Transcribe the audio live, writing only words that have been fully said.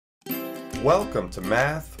Welcome to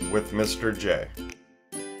Math with Mr. J.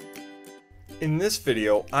 In this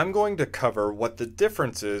video, I'm going to cover what the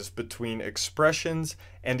difference is between expressions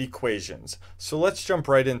and equations. So let's jump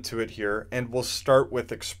right into it here, and we'll start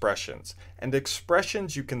with expressions. And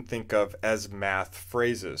expressions you can think of as math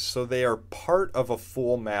phrases. So they are part of a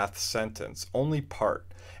full math sentence, only part.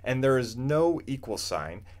 And there is no equal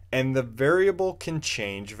sign, and the variable can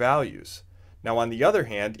change values. Now, on the other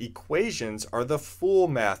hand, equations are the full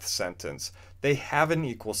math sentence. They have an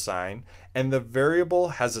equal sign, and the variable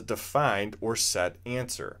has a defined or set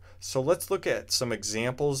answer. So let's look at some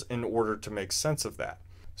examples in order to make sense of that.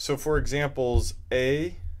 So for examples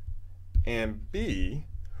A and B,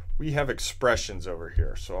 we have expressions over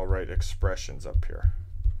here. So I'll write expressions up here.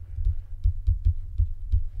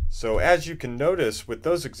 So as you can notice with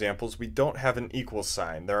those examples, we don't have an equal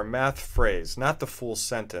sign. They're a math phrase, not the full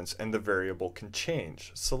sentence, and the variable can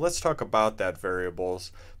change. So let's talk about that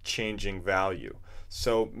variable's changing value.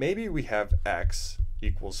 So maybe we have x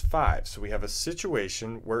equals 5. So we have a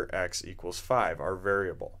situation where x equals 5, our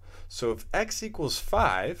variable. So if x equals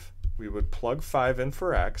 5, we would plug 5 in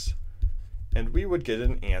for x, and we would get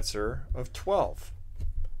an answer of 12.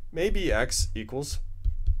 Maybe x equals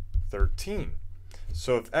 13.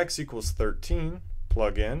 So if x equals 13,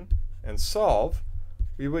 plug in and solve,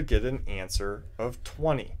 we would get an answer of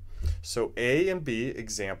 20. So A and B,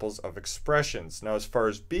 examples of expressions. Now as far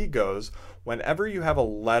as B goes, whenever you have a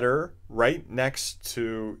letter right next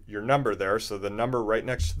to your number there, so the number right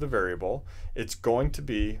next to the variable, it's going to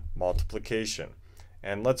be multiplication.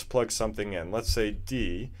 And let's plug something in. Let's say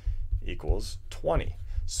D equals 20.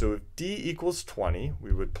 So if D equals 20,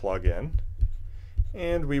 we would plug in,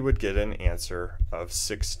 and we would get an answer of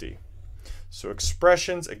 60. So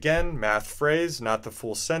expressions, again, math phrase, not the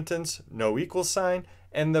full sentence, no equal sign,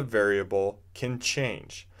 and the variable can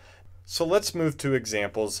change. So let's move to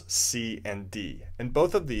examples C and D. And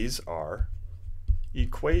both of these are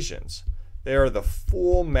equations. They are the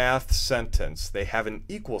full math sentence. They have an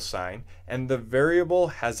equal sign, and the variable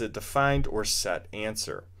has a defined or set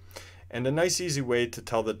answer. And a nice easy way to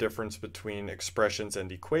tell the difference between expressions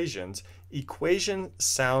and equations, equation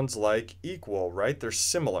sounds like equal, right? They're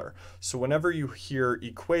similar. So whenever you hear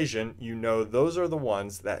equation, you know those are the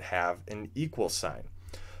ones that have an equal sign.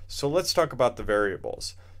 So let's talk about the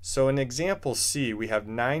variables. So in example C, we have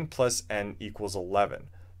 9 plus n equals 11.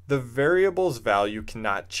 The variable's value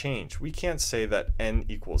cannot change. We can't say that n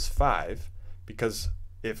equals 5, because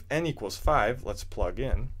if n equals 5, let's plug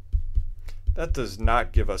in, that does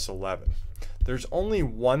not give us 11. There's only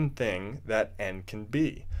one thing that n can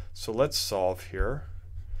be. So let's solve here.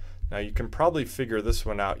 Now you can probably figure this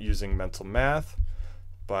one out using mental math,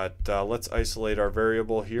 but let's isolate our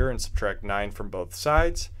variable here and subtract 9 from both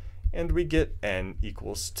sides, and we get n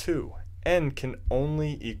equals 2. N can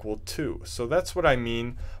only equal 2. So that's what I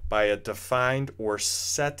mean by a defined or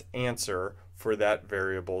set answer for that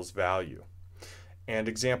variable's value. And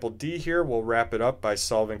example D here, we'll wrap it up by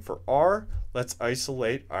solving for r. Let's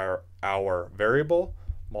isolate our variable,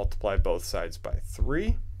 multiply both sides by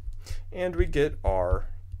 3, and we get r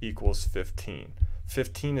equals 15.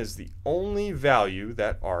 15 is the only value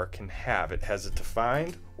that r can have. It has a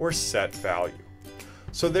defined or set value.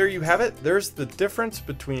 So there you have it. There's the difference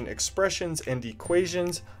between expressions and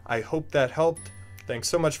equations. I hope that helped. Thanks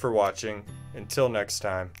so much for watching. Until next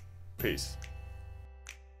time, peace.